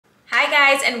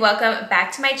guys, and welcome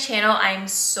back to my channel. I'm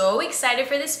so excited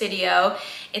for this video.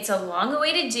 It's a long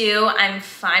way to do. I'm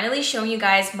finally showing you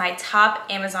guys my top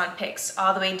Amazon picks,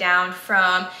 all the way down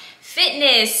from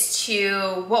fitness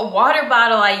to what water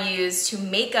bottle I use to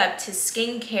makeup to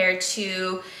skincare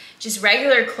to just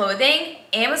regular clothing.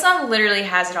 Amazon literally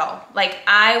has it all. Like,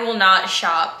 I will not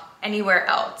shop anywhere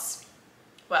else.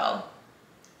 Well,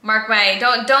 mark my,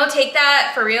 don't take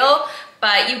that for real,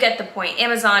 but you get the point.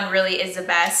 Amazon really is the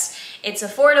best. It's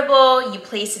affordable, you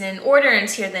place it in an order and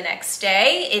it's here the next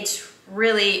day. It's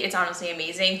honestly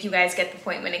amazing. You guys get the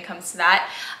point when it comes to that.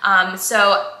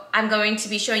 So I'm going to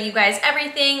be showing you guys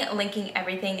everything, linking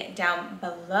everything down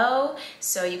below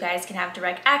so you guys can have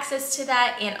direct access to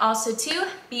that. And also too,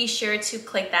 be sure to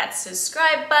click that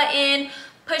subscribe button,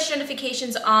 push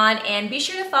notifications on, and be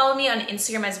sure to follow me on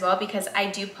Instagram as well, because I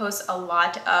do post a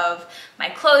lot of my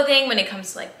clothing when it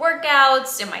comes to like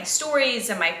workouts and my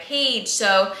stories and my page.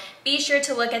 So be sure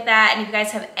to look at that. And if you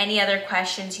guys have any other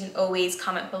questions, you can always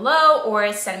comment below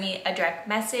or send me a direct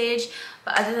message.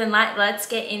 But other than that, let's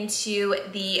get into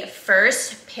the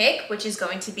first pick, which is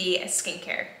going to be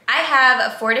skincare. I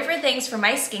have 4 different things for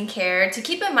my skincare. To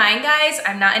keep in mind, guys,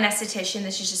 I'm not an esthetician.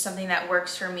 This is just something that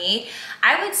works for me.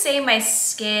 I would say my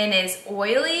skin is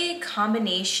oily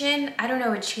combination. I don't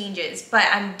know, it changes, but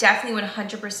I'm definitely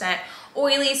 100%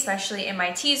 oily, especially in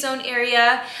my T-zone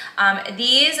area.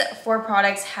 These 4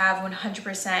 products have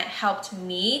 100% helped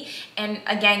me. And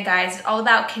again, guys, it's all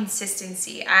about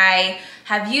consistency. I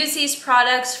have used these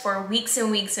products for weeks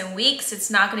and weeks and weeks. It's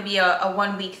not gonna be a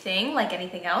 1-week thing like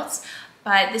anything else,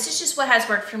 but this is just what has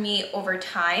worked for me over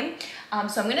time.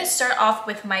 So I'm gonna start off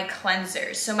with my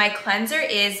cleanser. So my cleanser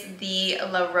is the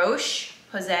La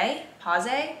Roche-Posay.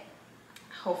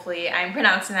 Hopefully I'm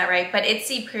pronouncing that right, but it's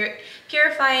the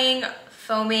purifying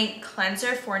foaming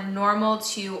cleanser for normal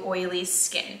to oily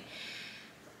skin.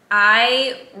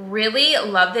 I really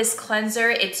love this cleanser.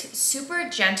 It's super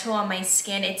gentle on my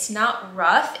skin. It's not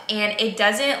rough, and it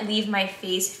doesn't leave my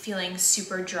face feeling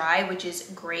super dry, which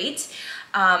is great.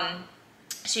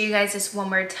 Show you guys this one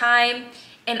more time.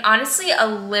 And honestly, a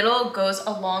little goes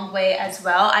a long way as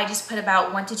well. I just put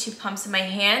about 1 to 2 pumps in my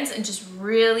hands and just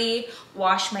really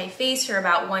wash my face for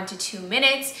about 1 to 2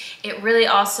 minutes. It really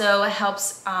also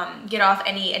helps get off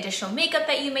any additional makeup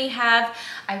that you may have.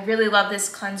 I really love this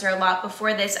cleanser a lot.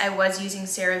 Before this, I was using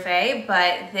CeraVe,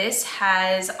 but this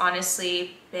has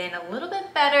honestly been a little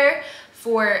bit better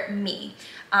for me.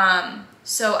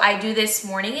 So I do this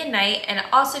morning and night, and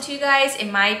also to you guys,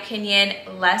 in my opinion,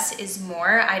 less is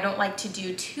more. I don't like to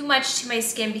do too much to my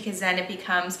skin because then it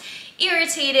becomes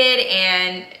irritated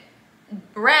and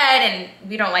red, and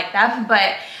we don't like that,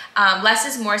 but less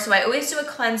is more. So I always do a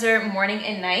cleanser morning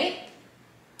and night.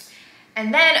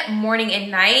 And then morning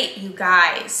and night, you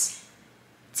guys,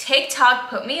 TikTok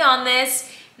put me on this.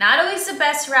 Not always the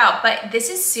best route, but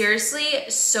this is seriously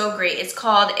so great. It's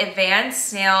called Advanced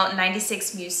Snail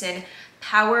 96 Mucin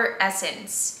Power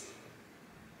Essence.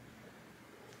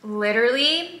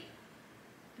 Literally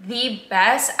the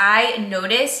best. I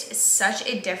noticed such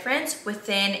a difference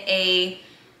within a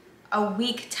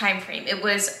week time frame. It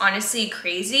was honestly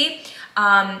crazy.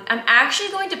 I'm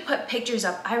actually going to put pictures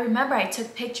up. I remember I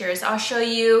took pictures. I'll show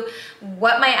you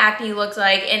what my acne looked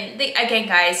like. And again,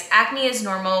 guys, acne is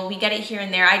normal. We get it here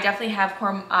and there. I definitely have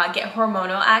get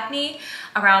hormonal acne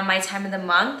around my time of the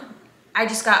month. I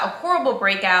just got a horrible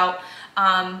breakout.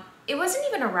 It wasn't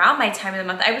even around my time of the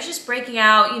month. I was just breaking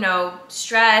out, you know,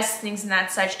 stress, things and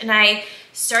that such. And I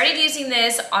started using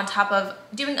this on top of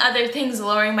doing other things,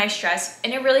 lowering my stress,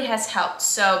 and it really has helped.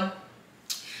 So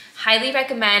highly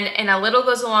recommend, and a little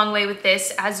goes a long way with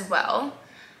this as well.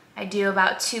 I do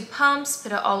about 2 pumps,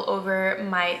 put it all over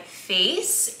my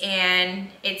face, and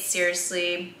it's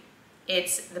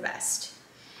the best.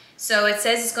 So it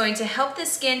says it's going to help the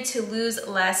skin to lose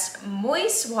less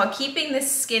moist while keeping the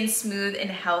skin smooth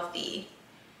and healthy.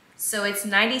 So it's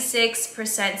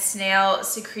 96% snail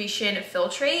secretion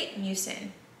filtrate mucin.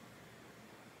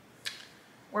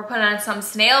 We're putting on some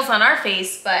snails on our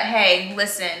face, but hey,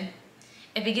 listen,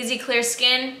 if it gives you clear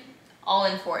skin, all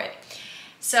in for it.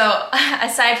 So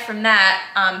aside from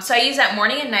that, so I use that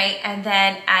morning and night, and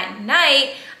then at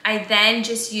night, I then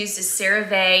just use the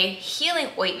CeraVe healing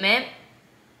ointment.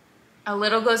 A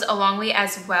little goes a long way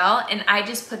as well, and I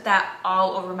just put that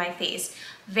all over my face.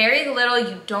 Very little,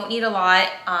 you don't need a lot.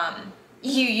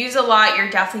 You use a lot,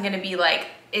 you're definitely gonna be like,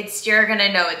 you're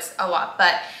gonna know it's a lot,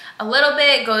 but a little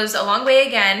bit goes a long way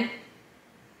again.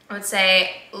 I would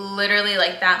say literally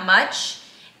like that much.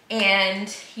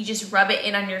 And you just rub it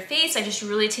in on your face. I just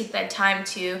really take that time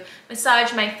to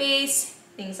massage my face,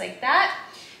 things like that.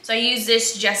 So So I use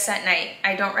this just at night.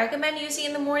 I don't recommend using it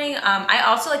in the morning. I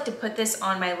also like to put this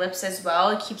on my lips as well.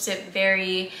 It keeps it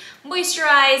very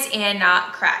moisturized and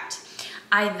not cracked.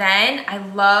 I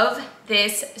love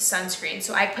this sunscreen.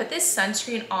 So I put this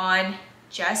sunscreen on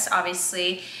just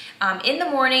obviously in the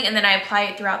morning, and then I apply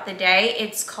it throughout the day.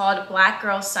 It's called Black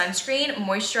Girl Sunscreen,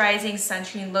 Moisturizing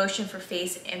Sunscreen Lotion for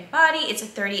Face and Body. It's a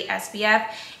 30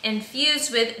 SPF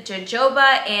infused with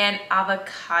jojoba and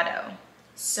avocado.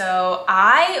 So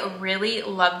I really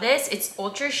love this. It's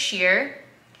ultra sheer.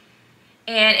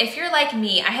 And if you're like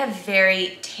me, I have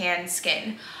very tan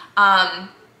skin.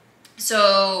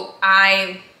 So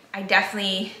I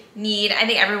definitely need, I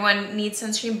think everyone needs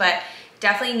sunscreen, but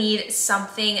definitely need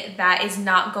something that is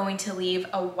not going to leave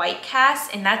a white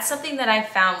cast. And that's something that I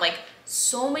found like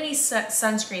so many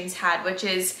sunscreens had, which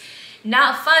is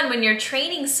not fun when you're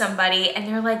training somebody and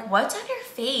they're like, what's on your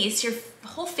face? Your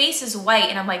whole face is white.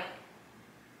 And I'm like,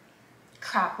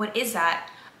 crap, what is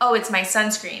that? Oh, it's my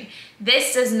sunscreen.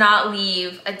 This does not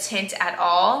leave a tint at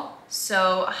all.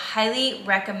 So highly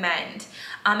recommend.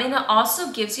 And it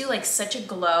also gives you like such a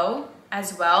glow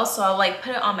as well. So I'll like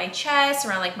put it on my chest,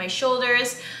 around like my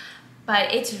shoulders,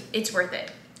 but it's worth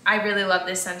it. I really love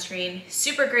this sunscreen.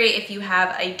 Super great if you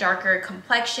have a darker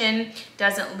complexion,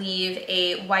 doesn't leave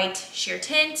a white sheer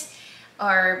tint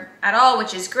or at all,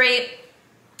 which is great.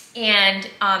 And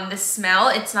the smell,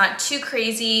 it's not too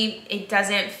crazy. It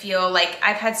doesn't feel like,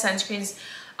 I've had sunscreens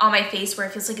on my face where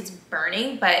it feels like it's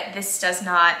burning, but this does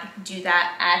not do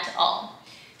that at all.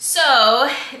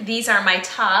 So these are my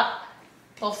top,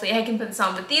 hopefully I can put this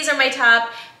on, but these are my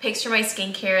top picks for my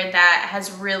skincare that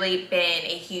has really been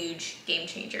a huge game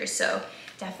changer. So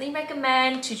definitely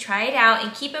recommend to try it out,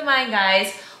 and keep in mind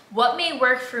guys, what may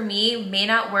work for me may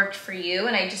not work for you,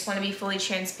 and I just want to be fully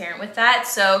transparent with that.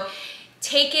 So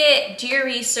take it, do your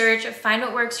research, find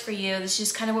what works for you. This is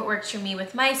just kind of what works for me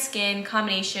with my skin,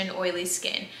 combination oily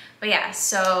skin. But yeah,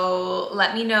 so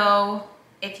let me know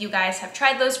if you guys have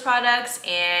tried those products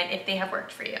and if they have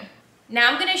worked for you.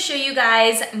 Now I'm gonna show you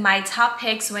guys my top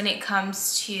picks when it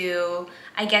comes to,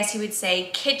 I guess you would say,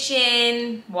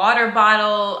 kitchen, water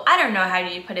bottle. I don't know how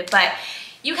you put it, but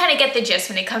you kind of get the gist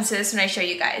when it comes to this when I show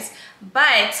you guys.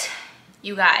 But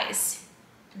you guys,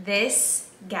 this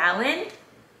gallon,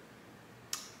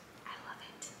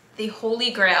 the holy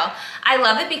grail. I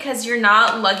love it because you're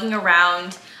not lugging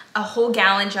around a whole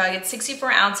gallon jug. It's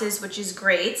 64 ounces, which is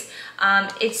great.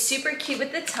 It's super cute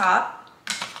with the top,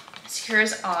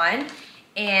 secures on,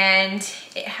 and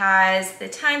it has the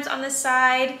times on the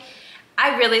side.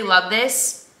 I really love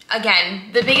this.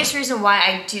 Again, the biggest reason why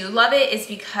I do love it is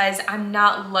because I'm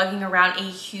not lugging around a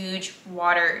huge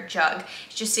water jug.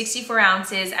 It's just 64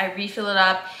 ounces. I refill it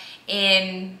up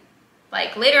in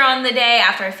like later on in the day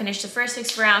after I finish the first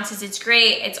 64 ounces. It's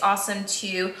great. It's awesome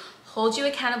to hold you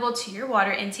accountable to your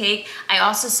water intake. I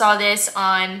also saw this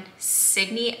on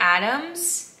Sydney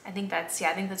Adams. I think that's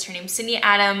her name, Sydney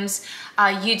Adams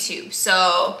YouTube.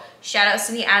 So shout out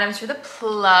Sydney Adams for the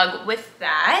plug with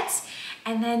that.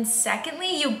 And then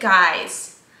secondly, you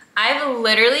guys, I've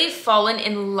literally fallen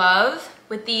in love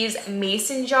with these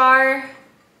mason jar.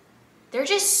 They're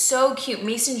just so cute,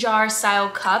 mason jar style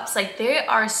cups. Like they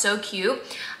are so cute.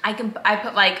 I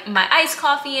put like my iced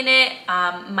coffee in it,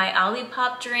 my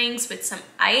Olipop drinks with some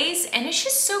ice, and it's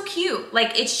just so cute.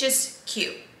 Like it's just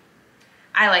cute.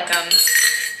 I like them.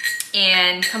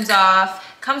 And comes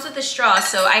with a straw.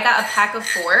 So I got a pack of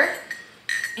 4,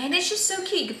 and it's just so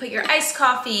cute. You can put your iced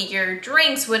coffee, your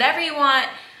drinks, whatever you want.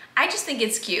 I just think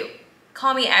it's cute.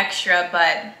 Call me extra,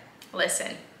 but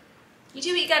listen, you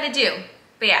do what you gotta do.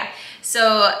 But yeah,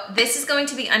 so this is going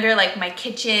to be under like my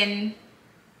kitchen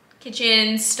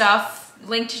stuff,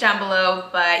 linked down below.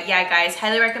 But yeah, guys,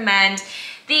 highly recommend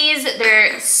these.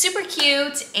 They're super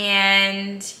cute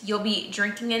and you'll be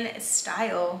drinking in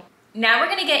style. Now we're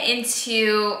gonna get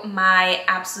into my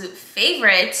absolute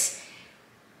favorite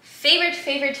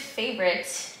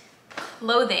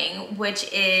clothing,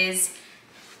 which is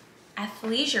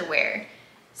athleisure wear.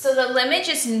 So the limit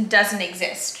just doesn't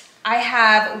exist. I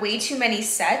have way too many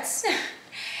sets,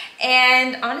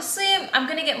 and honestly, I'm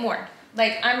gonna get more.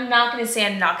 Like, I'm not gonna say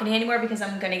I'm not gonna get any more because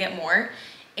I'm gonna get more.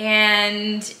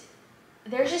 And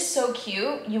they're just so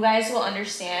cute. You guys will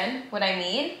understand what I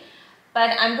mean.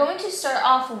 But I'm going to start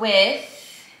off with,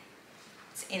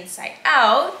 it's inside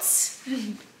out.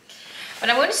 But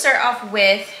I'm going to start off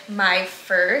with my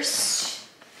first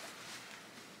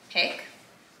pick.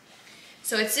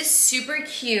 So it's this super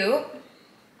cute,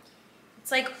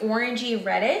 it's like orangey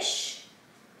reddish.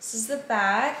 This is the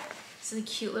back. This is a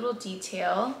cute little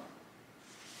detail.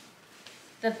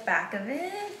 The back of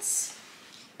it.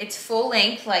 It's full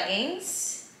length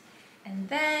leggings. And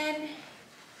then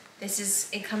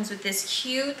it comes with this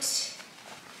cute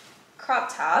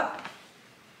crop top.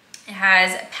 It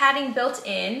has padding built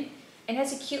in and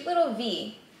has a cute little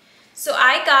V. So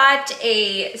I got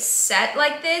a set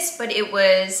like this, but it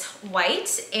was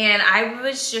white, and I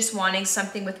was just wanting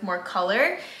something with more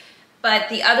color. But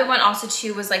the other one also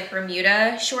too was like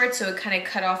Bermuda shorts, so it kind of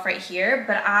cut off right here.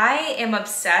 But I am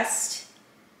obsessed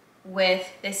with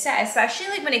this set, especially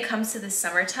like when it comes to the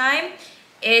summertime.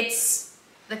 It's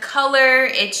the color,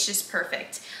 it's just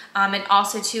perfect. And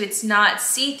also too, it's not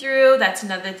see-through. That's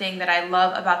another thing that I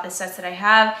love about the sets that I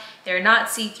have. They're not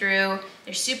see-through.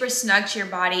 They're super snug to your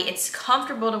body. It's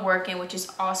comfortable to work in, which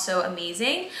is also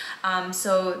amazing.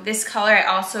 So this color, I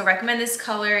also recommend this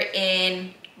color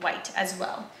in white as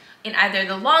well, in either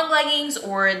the long leggings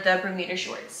or the Bermuda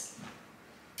shorts.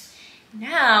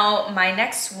 Now, my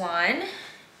next one.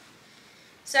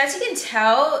 So as you can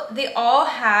tell, they all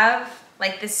have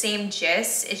like the same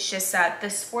gist. It's just that the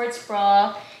sports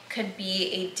bra could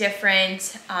be a different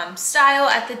style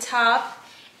at the top,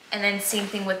 and then same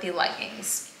thing with the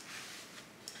leggings.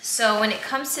 So when it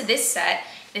comes to this set,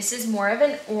 this is more of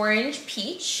an orange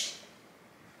peach.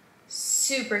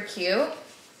 Super cute.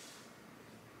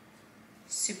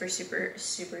 Super, super,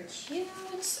 super cute.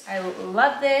 I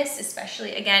love this,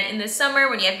 especially again in the summer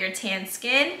when you have your tan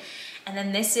skin. And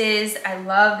then this is, I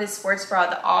love this sports bra,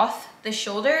 the off the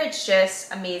shoulder. It's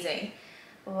just amazing.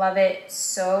 Love it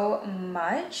so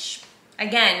much.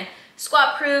 Again,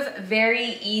 squat proof,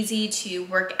 very easy to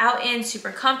work out in,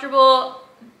 super comfortable.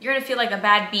 You're gonna feel like a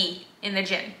bad bee in the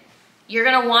gym. You're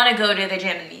gonna wanna go to the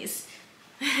gym in these.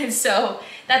 So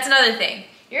that's another thing.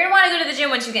 You're gonna wanna go to the gym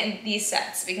once you get in these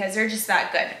sets because they're just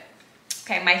that good.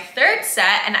 Okay, my third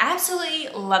set, and I absolutely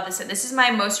love this set. This is my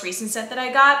most recent set that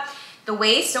I got. The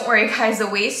waist, don't worry guys, the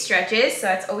waist stretches, so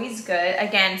that's always good.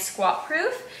 Again, squat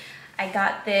proof. I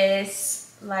got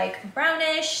this like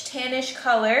brownish, tannish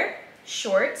color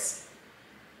shorts.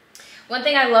 One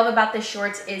thing I love about the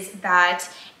shorts is that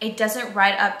it doesn't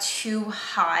ride up too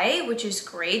high, which is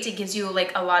great. It gives you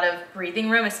like a lot of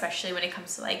breathing room, especially when it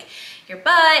comes to like your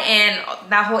butt and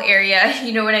that whole area.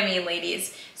 You know what I mean,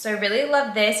 ladies? So I really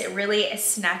love this. It really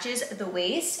snatches the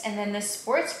waist. And then the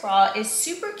sports bra is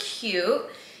super cute.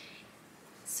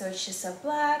 So it's just a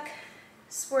black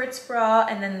sports bra,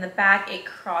 and then in the back it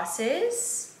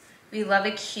crosses. We love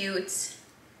a cute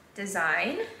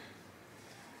design.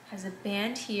 Has a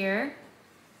band here.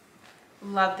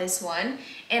 Love this one.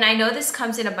 And I know this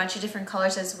comes in a bunch of different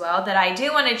colors as well that I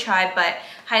do want to try, but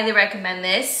highly recommend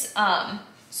this.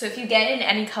 So if you get it in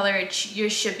any color, you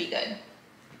should be good.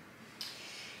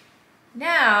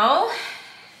 Now,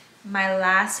 my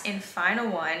last and final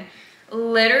one.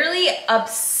 Literally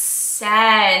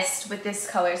obsessed with this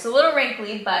color. It's a little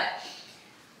wrinkly, but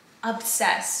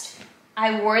obsessed.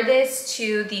 I wore this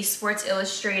to the Sports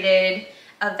Illustrated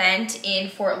event in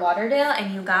Fort Lauderdale,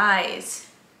 and you guys,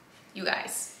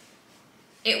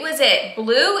 it was it.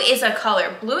 Blue is a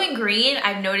color. Blue and green,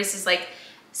 I've noticed, is like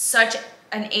such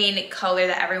an in color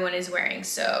that everyone is wearing.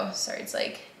 So, sorry, it's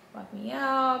like walking me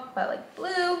out, but like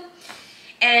blue.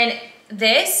 And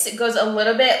this goes a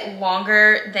little bit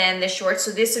longer than the shorts.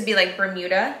 So this would be like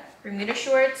Bermuda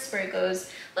shorts, where it goes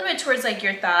a little bit towards like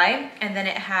your thigh. And then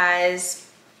it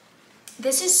has,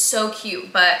 this is so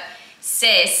cute, but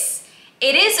sis,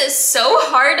 it is so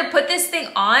hard to put this thing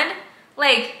on.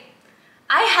 Like,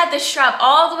 I had the strap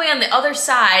all the way on the other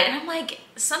side, and I'm like,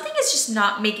 something is just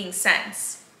not making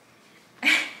sense.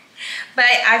 But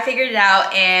I figured it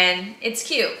out, and it's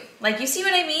cute. Like, you see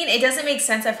what I mean? It doesn't make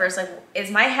sense at first. Like, is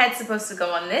my head supposed to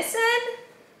go on this end?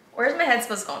 Or is my head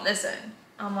supposed to go on this end?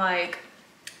 I'm like,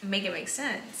 make it make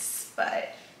sense.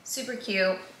 But super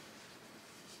cute.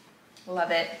 Love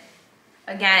it.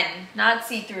 Again, not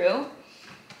see-through.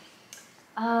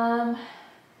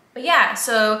 But yeah,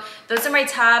 so those are my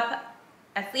top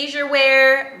athleisure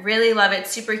wear. Really love it.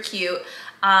 Super cute.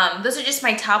 Those are just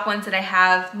my top ones that I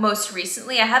have most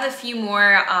recently. I have a few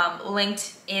more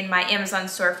linked in my Amazon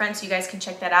storefront, so you guys can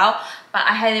check that out. But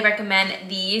I highly recommend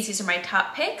these. These are my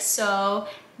top picks, so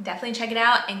definitely check it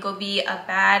out and go be a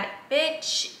bad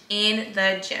bitch in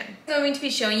the gym. I'm going to be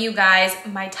showing you guys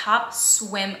my top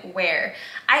swimwear.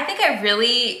 I think I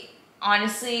really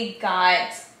honestly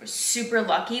got super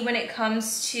lucky when it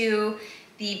comes to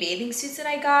the bathing suits that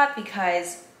I got,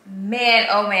 because man,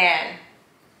 oh man,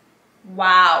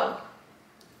 wow,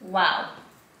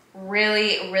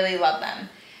 really love them.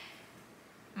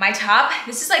 My top,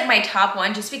 this is like my top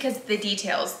one just because the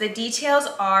details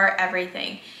are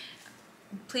everything.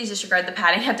 Please disregard the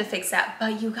padding, I have to fix that.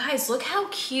 But you guys, look how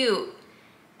cute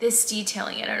this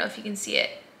detailing, I don't know if you can see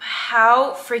it.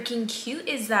 How freaking cute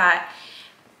is that?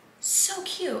 So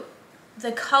cute.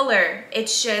 The color,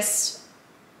 it's just,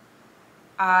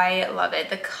 I love it.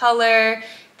 The color,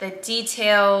 the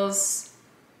details,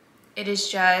 it is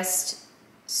just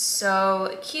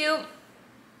so cute.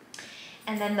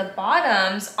 And then the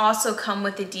bottoms also come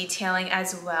with the detailing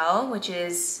as well, which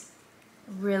is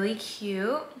really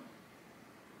cute.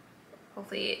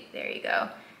 Hopefully, there you go.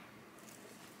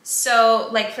 So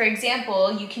like for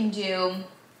example, you can do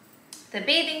the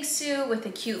bathing suit with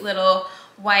a cute little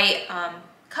white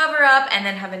cover up and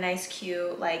then have a nice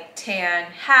cute like tan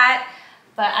hat.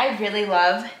 But I really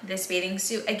love this bathing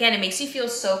suit. Again, it makes you feel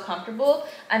so comfortable.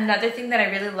 Another thing that I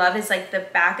really love is like the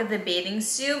back of the bathing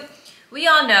suit. We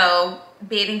all know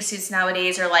bathing suits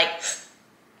nowadays are like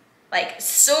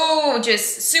so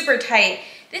just super tight.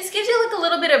 This gives you like a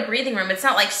little bit of breathing room. It's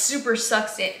not like super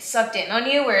sucked in on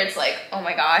you where it's like, oh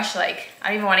my gosh, like I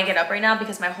don't even want to get up right now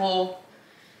because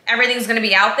everything's gonna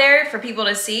be out there for people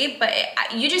to see, but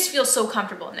you just feel so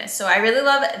comfortable in this. So I really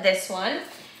love this one.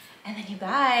 And then you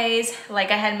guys,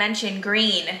 like I had mentioned,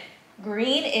 green.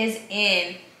 Green is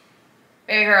in.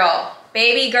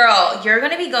 Baby girl, you're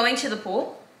gonna be going to the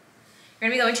pool. You're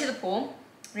gonna be going to the pool.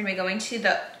 We're gonna be going to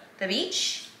the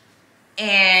beach,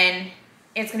 and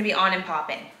it's gonna be on and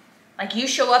popping. Like you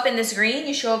show up in this green,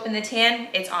 you show up in the tan,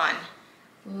 it's on.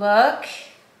 Look,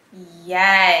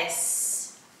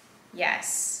 yes,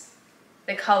 yes.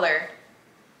 The color,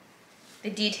 the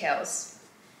details,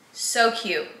 so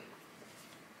cute.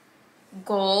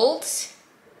 Gold,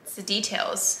 it's the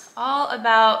details, all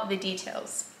about the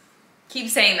details. Keep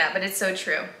saying that, but it's so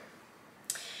true.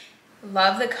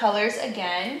 Love the colors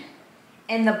again.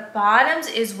 And the bottoms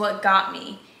is what got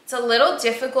me. It's a little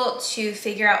difficult to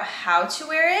figure out how to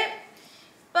wear it,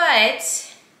 but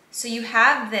so you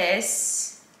have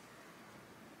this.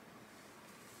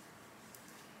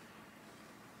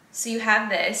 So you have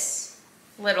this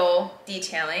little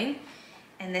detailing,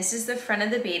 and this is the front of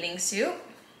the bathing suit.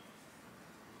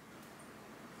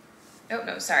 Oh,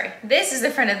 no, sorry. This is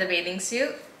the front of the bathing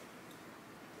suit.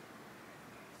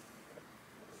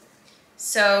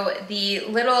 So the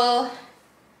little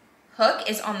hook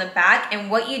is on the back, and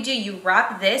what you do, you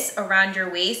wrap this around your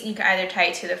waist, and you can either tie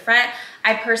it to the front.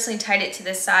 I personally tied it to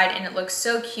the side, and it looks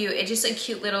so cute. It's just a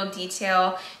cute little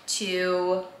detail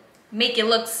to make it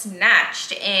look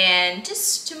snatched and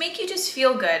just to make you just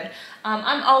feel good.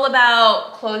 I'm all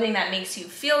about clothing that makes you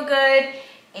feel good,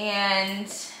 and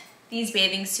these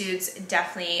bathing suits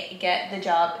definitely get the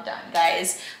job done,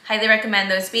 guys. Highly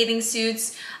recommend those bathing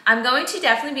suits. I'm going to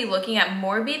definitely be looking at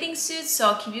more bathing suits, so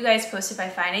I'll keep you guys posted if I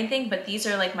find anything, but these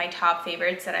are like my top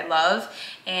favorites that I love.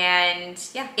 And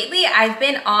yeah, lately I've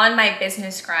been on my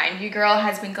business grind. Your girl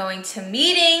has been going to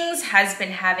meetings, has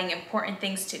been having important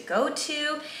things to go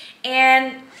to,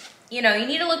 and you know, you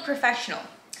need to look professional.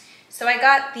 So I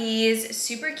got these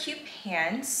super cute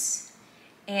pants,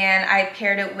 and I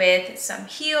paired it with some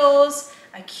heels,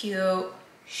 a cute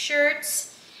shirt,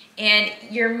 and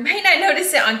you might not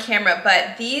notice it on camera,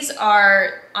 but these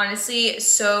are honestly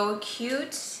so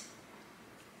cute.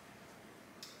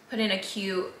 Put on a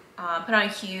cute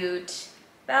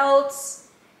belt.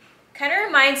 Kind of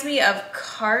reminds me of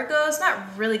cargos,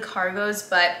 not really cargos,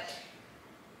 but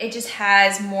it just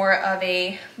has more of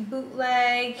a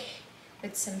bootleg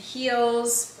with some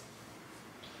heels.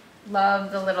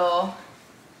 Love the little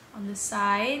on the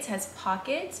sides, has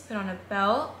pockets, put on a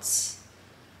belt,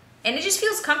 and it just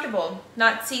feels comfortable,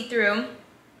 not see-through.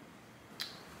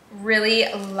 Really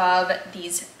love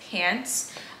these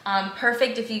pants.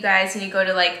 Perfect if you guys need to go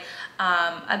to like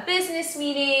a business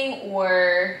meeting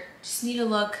or just need to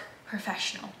look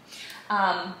professional.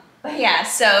 But yeah,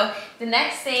 so the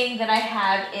next thing that I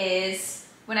have is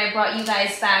when I brought you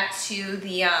guys back to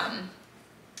the,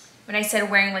 when I said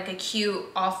wearing like a cute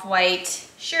off-white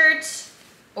shirt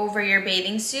over your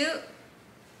bathing suit.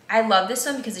 I love this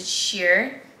one because it's sheer,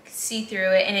 you can see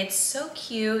through it, and it's so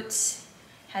cute.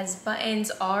 Has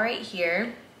buttons all right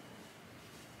here.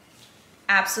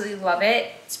 Absolutely love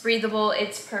it. It's breathable,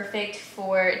 it's perfect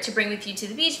to bring with you to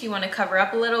the beach if you want to cover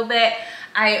up a little bit.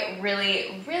 I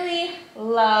really, really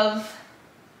love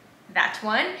that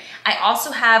one. I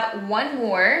also have one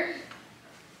more.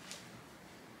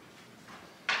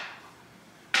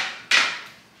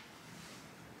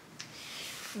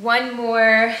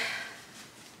 I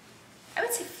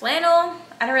would say flannel.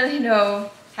 I don't really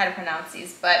know how to pronounce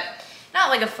these, but not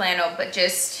like a flannel, but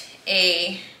just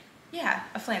a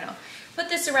flannel. Put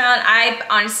this around.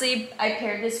 I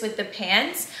paired this with the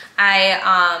pants.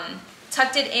 I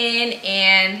tucked it in,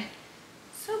 and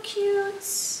so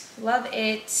cute. Love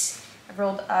it. I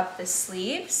rolled up the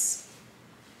sleeves.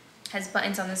 Has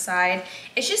buttons on the side.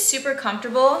 It's just super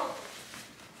comfortable.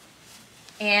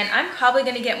 And I'm probably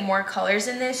gonna get more colors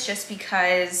in this just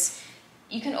because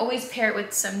you can always pair it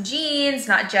with some jeans,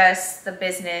 not just the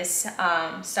business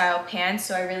style pants.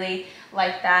 So I really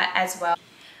like that as well.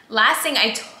 Last thing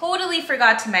I totally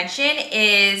forgot to mention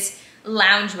is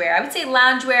loungewear. I would say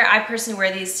loungewear, I personally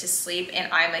wear these to sleep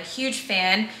and I'm a huge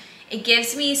fan. It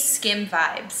gives me Skim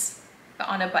vibes, but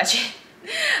on a budget.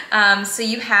 So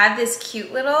you have this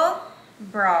cute little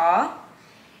bra,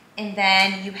 and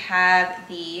then you have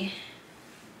the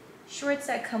shorts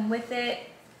that come with it.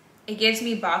 It gives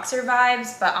me boxer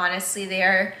vibes, but honestly, they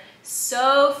are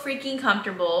so freaking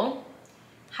comfortable.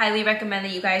 Highly recommend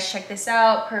that you guys check this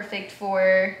out. Perfect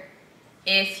for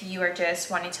if you are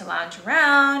just wanting to lounge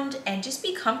around and just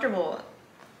be comfortable.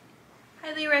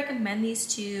 Highly recommend these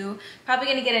two. Probably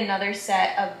gonna get another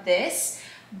set of this,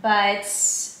 but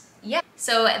yeah.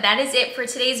 So that is it for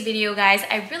today's video, guys.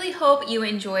 I really hope you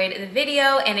enjoyed the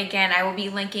video. And again, I will be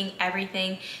linking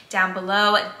everything down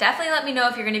below. Definitely let me know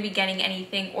if you're gonna be getting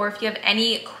anything or if you have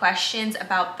any questions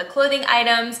about the clothing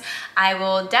items. I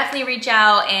will definitely reach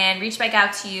out and reach back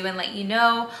out to you and let you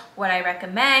know what I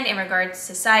recommend in regards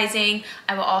to sizing.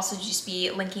 I will also just be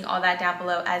linking all that down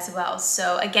below as well.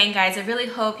 So again, guys, I really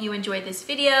hope you enjoyed this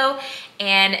video,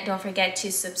 and don't forget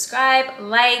to subscribe,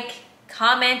 like,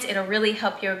 comment. It'll really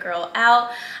help your girl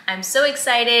out. I'm so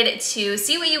excited to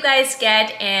see what you guys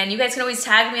get, and you guys can always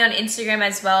tag me on Instagram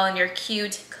as well in your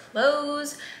cute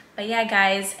clothes. But yeah,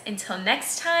 guys, until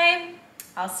next time,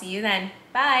 I'll see you then.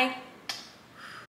 Bye.